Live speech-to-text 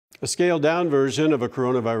A scaled-down version of a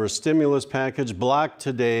coronavirus stimulus package blocked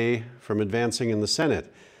today from advancing in the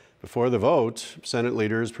Senate. Before the vote, Senate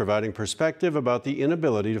leaders providing perspective about the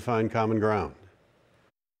inability to find common ground.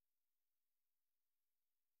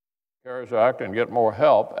 CARES Act and get more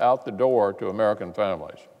help out the door to American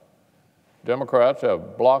families. Democrats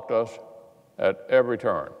have blocked us at every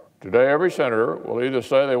turn. Today, every senator will either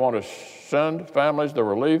say they want to send families the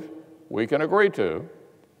relief we can agree to,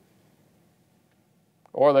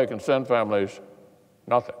 or they can send families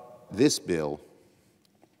nothing. This bill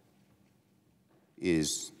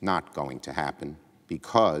is not going to happen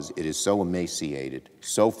because it is so emaciated,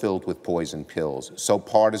 so filled with poison pills, so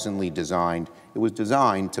partisanly designed. It was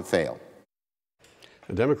designed to fail.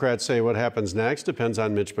 The Democrats say what happens next depends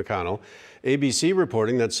on Mitch McConnell. ABC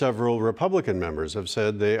reporting that several Republican members have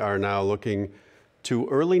said they are now looking to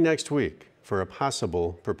early next week for a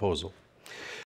possible proposal.